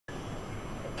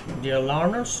Dear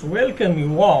learners, welcome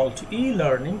you all to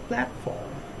e-learning platform.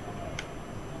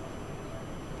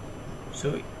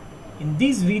 So in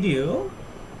this video,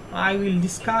 I will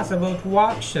discuss about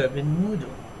workshop in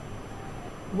Moodle.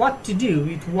 What to do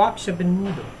with workshop in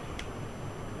Moodle?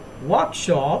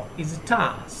 Workshop is a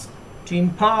task to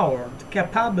empower the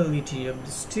capability of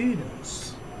the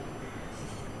students.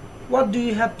 What do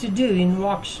you have to do in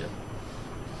workshop?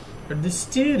 For the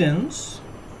students,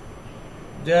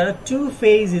 there are two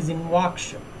phases in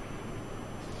workshop.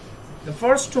 The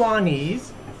first one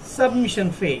is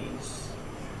submission phase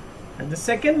and the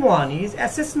second one is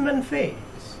assessment phase.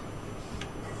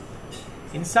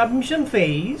 In submission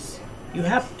phase, you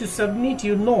have to submit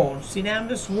your notes in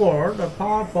MS Word or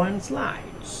PowerPoint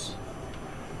slides.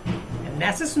 In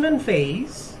assessment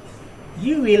phase,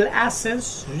 you will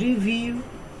assess, review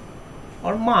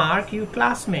or mark your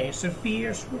classmates or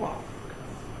peers' work.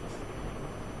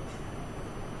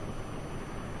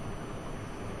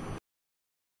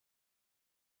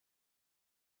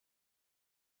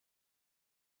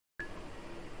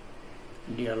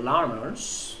 Dear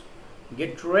learners,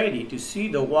 get ready to see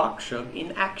the workshop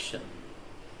in action.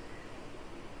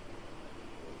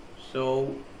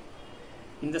 So,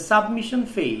 in the submission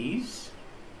phase,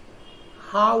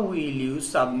 how will you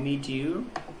submit your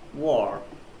work?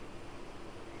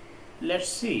 Let's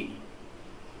see.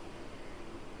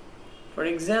 For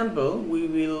example, we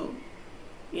will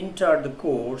enter the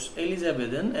course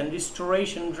Elizabethan and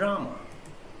Restoration Drama.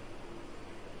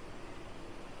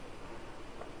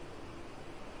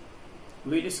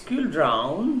 We'll scroll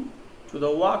down to the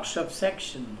workshop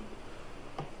section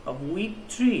of week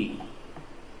 3.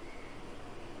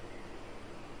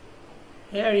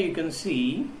 Here you can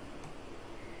see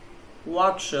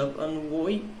workshop on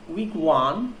week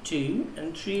 1, 2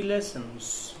 and 3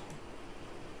 lessons.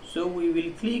 So we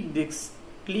will click this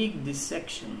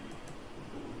section.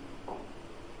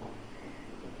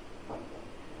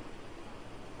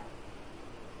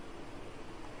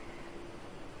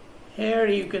 Here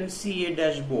you can see a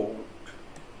dashboard.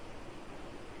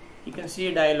 You can see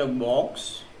a dialog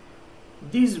box.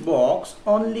 This box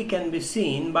only can be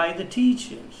seen by the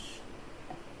teachers,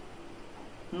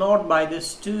 not by the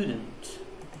student.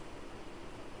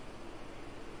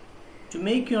 To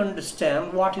make you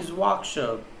understand what is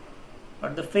workshop or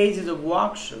the phases of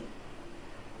workshop,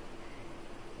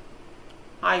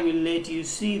 I will let you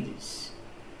see this.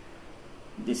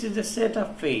 This is the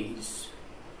setup phase,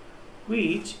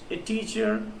 which a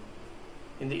teacher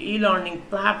in the e-learning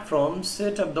platform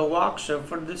set up the workshop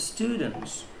for the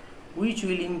students, which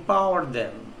will empower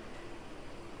them.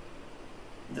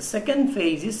 The second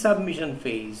phase is submission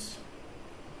phase,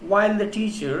 while the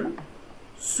teacher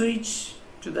switch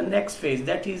to the next phase,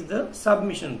 that is the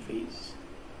submission phase.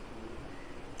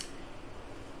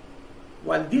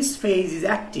 While this phase is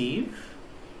active,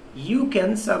 you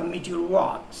can submit your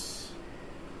works.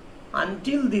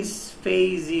 Until this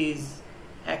phase is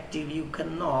active, you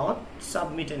cannot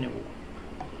submit any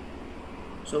work.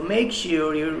 So make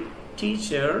sure your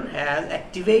teacher has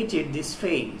activated this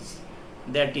phase,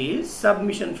 that is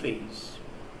submission phase.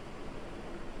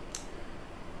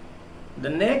 The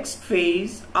next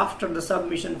phase after the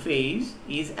submission phase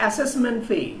is assessment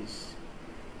phase.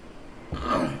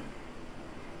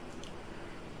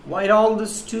 While all the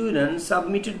students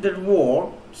submitted their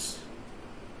works,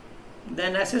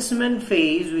 then assessment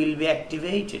phase will be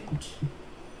activated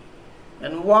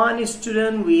and one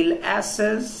student will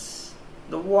assess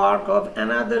the work of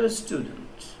another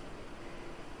student,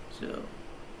 so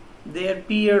their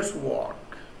peers'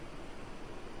 work.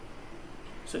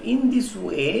 So in this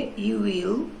way you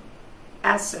will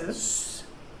assess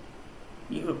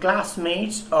your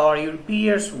classmates or your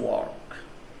peers' work,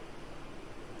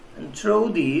 and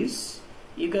through this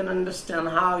you can understand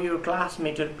how your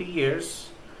classmates or peers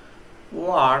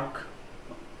work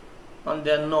on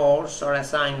their notes or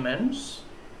assignments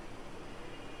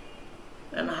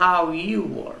and how you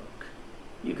work.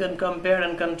 You can compare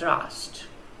and contrast.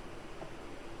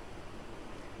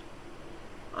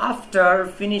 After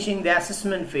finishing the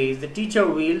assessment phase, the teacher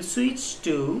will switch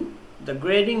to the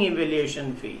grading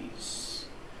evaluation phase.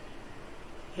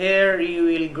 Here you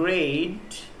will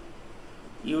grade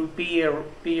your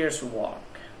peers'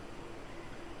 work,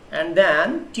 and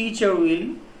then teacher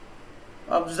will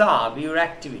observe your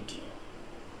activity,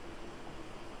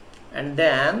 and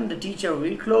then the teacher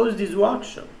will close this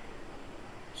workshop.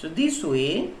 So this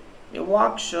way a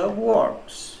workshop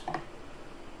works.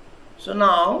 So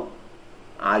now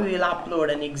I will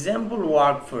upload an example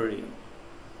work for you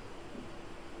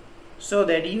so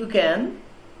that you can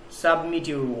submit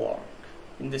your work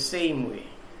in the same way.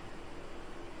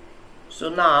 So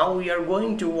now we are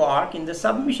going to work in the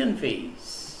submission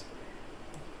phase.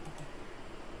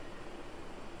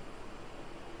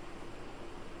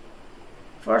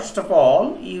 First of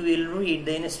all, you will read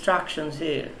the instructions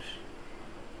here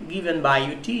given by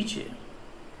your teacher.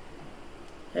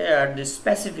 Here are the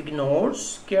specific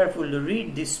notes. Carefully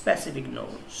read the specific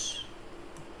notes.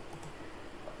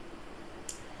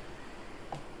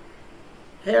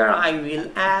 Here I will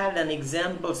add an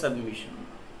example submission.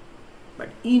 But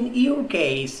in your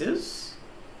cases,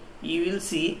 you will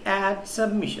see add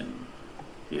submission.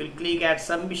 You will click add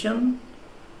submission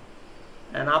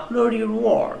and upload your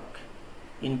work.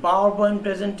 In PowerPoint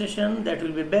presentation, that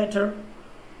will be better,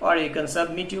 or you can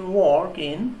submit your work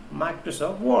in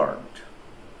Microsoft Word.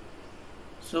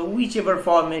 So whichever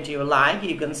format you like,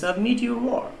 you can submit your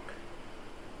work.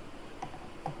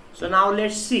 So now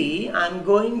let's see, I'm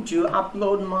going to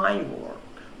upload my work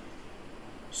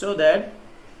so that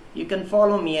you can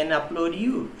follow me and upload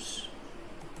yours.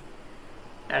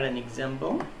 Add an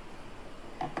example.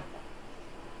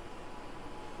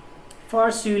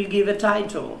 First, you will give a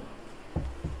title.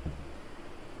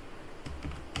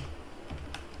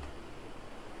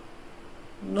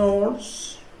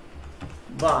 Notes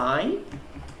by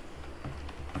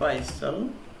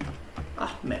Faisal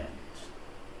Ahmed.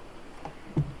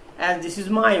 As this is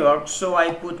my work, so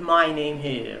I put my name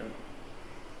here.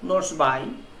 Notes by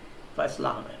Faisal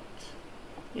Ahmed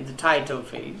in the title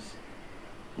phase,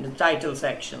 in the title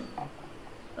section.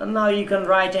 And now you can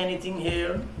write anything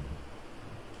here,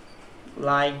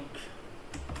 like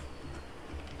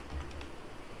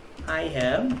I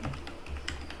have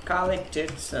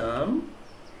collected some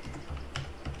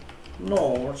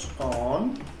notes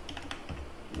on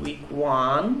week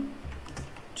 1,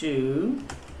 2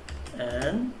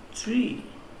 and 3.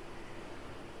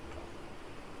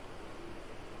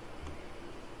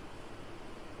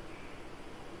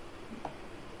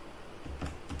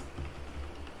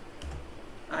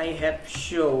 I have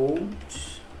showed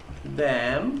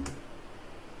them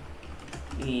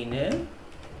in a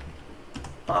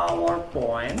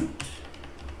PowerPoint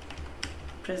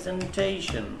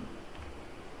presentation.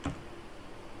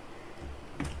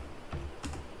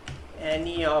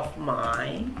 Any of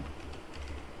my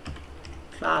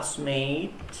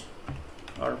classmate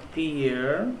or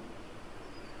peer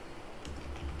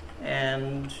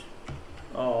and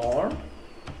or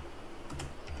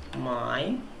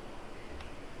my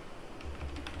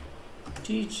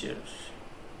teachers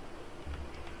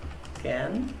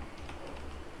can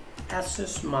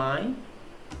assess my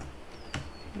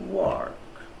work.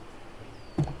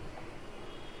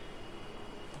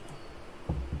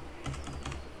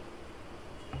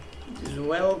 It is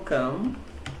welcome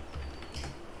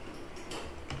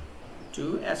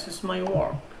to assess my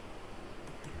work.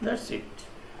 That's it.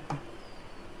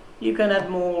 You can add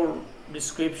more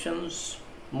descriptions,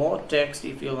 more text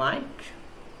if you like.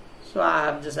 So I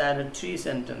have just added 3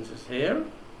 sentences here.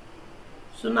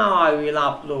 So now I will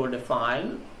upload a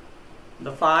file,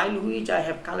 the file which I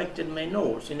have collected my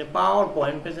notes in a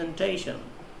PowerPoint presentation.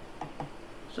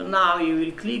 So now you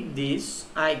will click this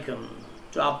icon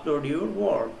to upload your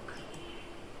work.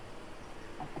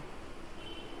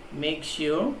 Make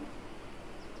sure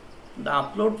the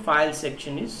upload file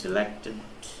section is selected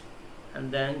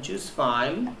and then choose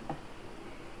file,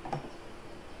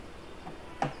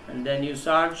 and then you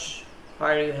search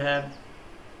where you have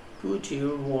put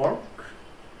your work.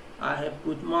 I have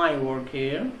put my work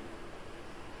here.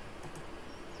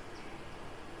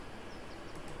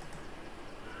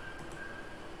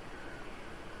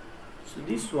 So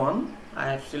this one I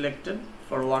have selected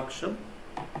for workshop,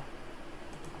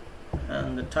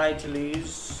 and the title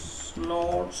is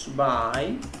Notes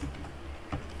by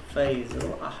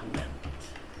Faisal Ahmed.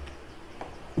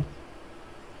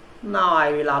 Now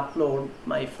I will upload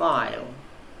my file,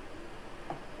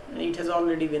 and it has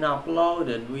already been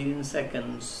uploaded within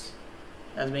seconds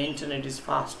as my internet is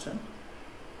faster.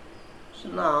 So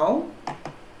now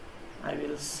I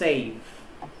will save.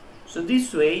 So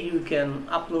this way you can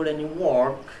upload any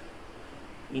work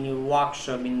in your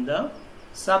workshop in the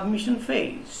submission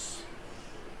phase.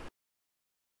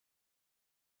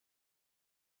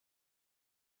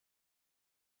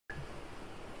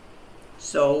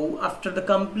 So after the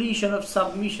completion of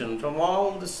submission from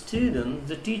all the students,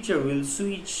 the teacher will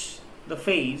switch the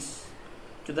phase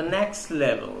to the next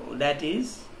level, that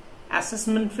is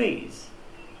assessment phase.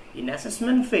 In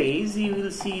assessment phase, you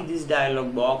will see this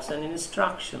dialog box and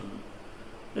instruction.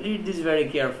 Read this very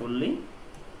carefully.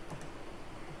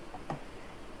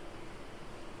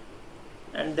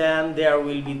 And then there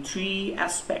will be 3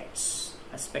 aspects: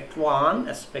 aspect 1,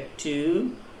 aspect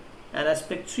 2 and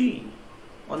aspect 3.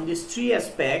 On these three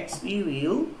aspects, you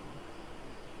will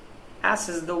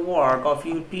assess the work of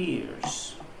your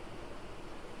peers.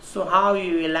 So how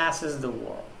you will assess the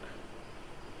work?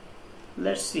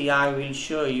 Let's see, I will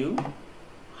show you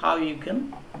how you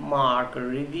can mark or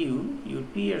review your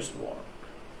peers' work.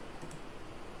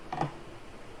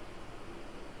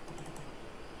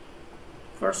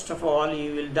 First of all,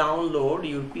 you will download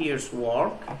your peers'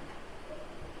 work,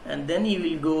 and then you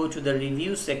will go to the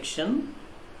review section,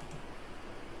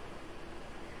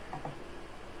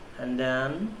 and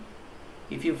then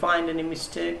if you find any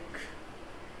mistake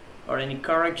or any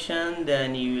correction,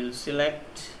 then you will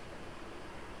select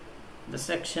the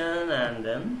section and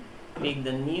then click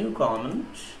the new comment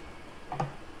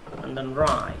and then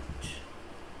write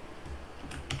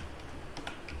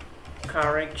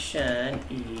correction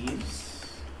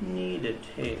is needed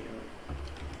here.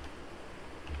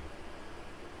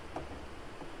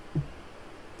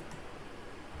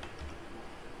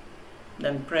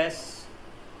 Then press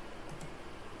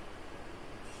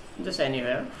just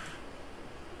anywhere.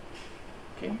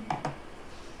 Okay,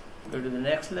 go to the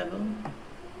next level.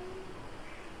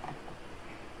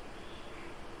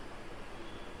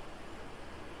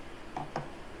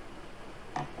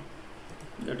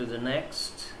 Go to the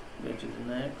next, go to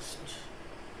the next.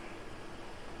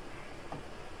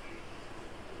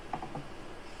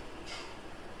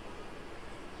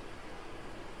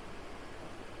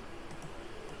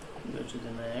 Go to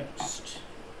the next.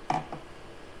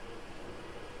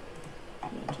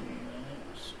 Go to the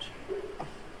next.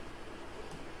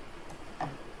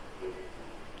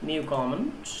 New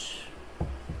comment.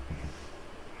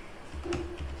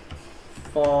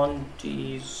 Font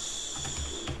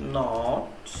is not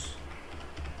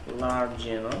large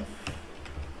enough.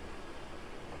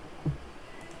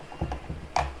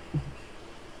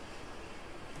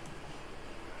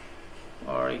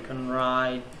 Or you can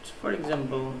write, for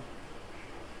example,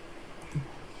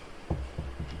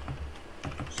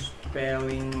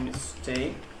 spelling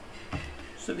mistake.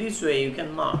 So this way you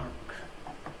can mark.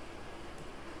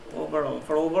 Overall,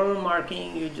 for overall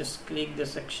marking, you just click the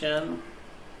section,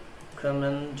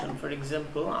 comment, and for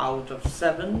example, out of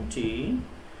 70,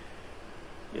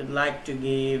 you'd like to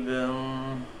give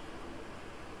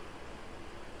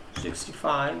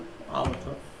 65 out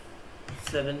of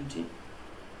 70.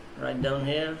 Right down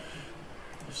here.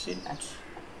 That's it.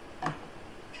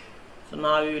 So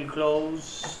now we will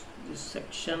close this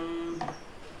section.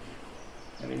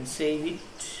 I will save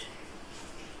it.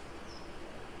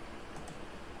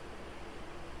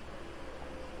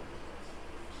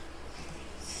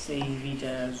 Save it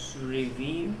as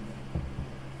review.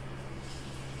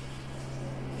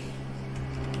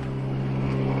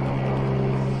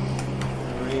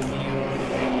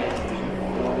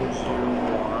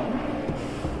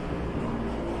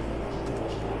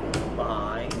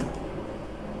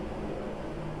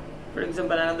 For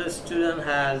example, another student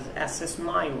has assessed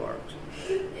my work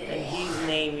and his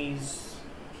name is,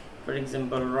 for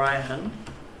example, Raihan.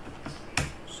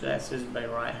 So assessed by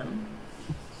Raihan.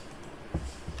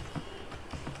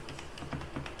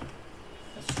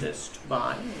 Assessed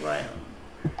by Raihan.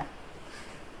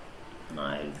 And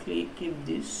I'll click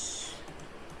this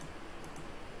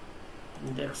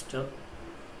desktop.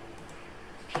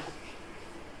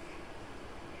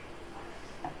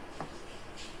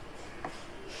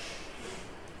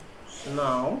 So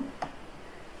now,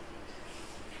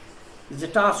 is the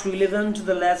task relevant to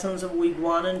the lessons of week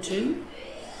 1 and 2?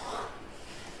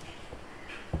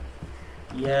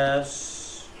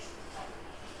 Yes.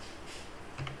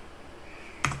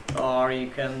 Or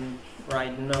you can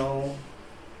write no,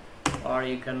 or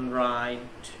you can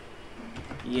write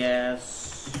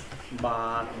yes,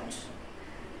 but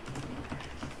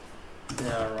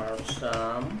there are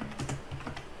some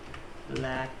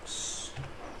lacks.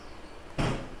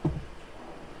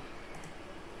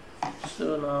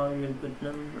 So now you will put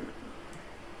number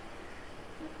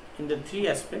in the 3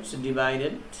 aspects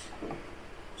divided.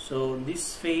 So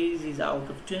this phase is out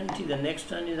of 20, the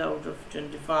next one is out of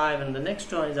 25, and the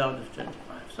next one is out of 25.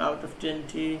 So out of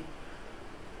 20,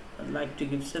 I'd like to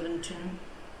give 17.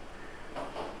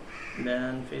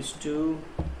 Then phase 2,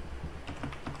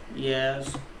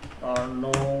 yes or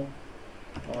no,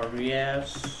 or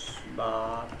yes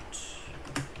but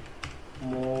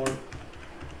more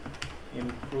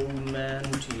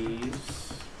improvement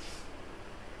is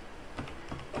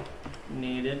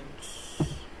needed.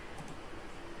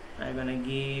 I'm gonna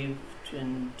give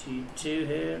 22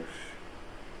 here,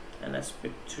 and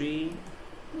aspect 3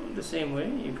 the same way.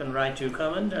 You can write your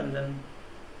comment and then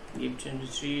give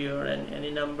 23 or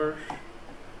any number.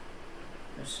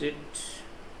 That's it.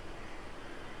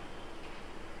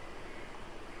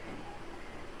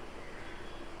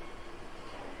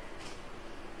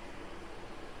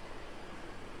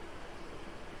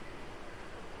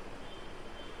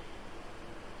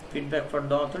 Feedback for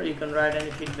the author. You can write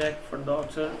any feedback for the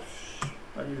author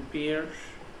or your peers.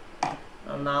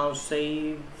 And now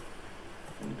save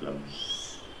and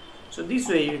close. So this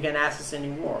way you can assess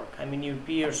any work, your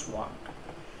peers' work.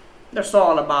 That's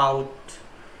all about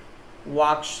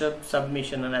workshop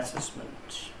submission and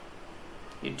assessment.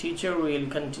 Your teacher will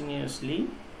continuously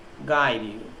guide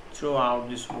you throughout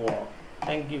this work.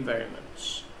 Thank you very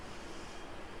much.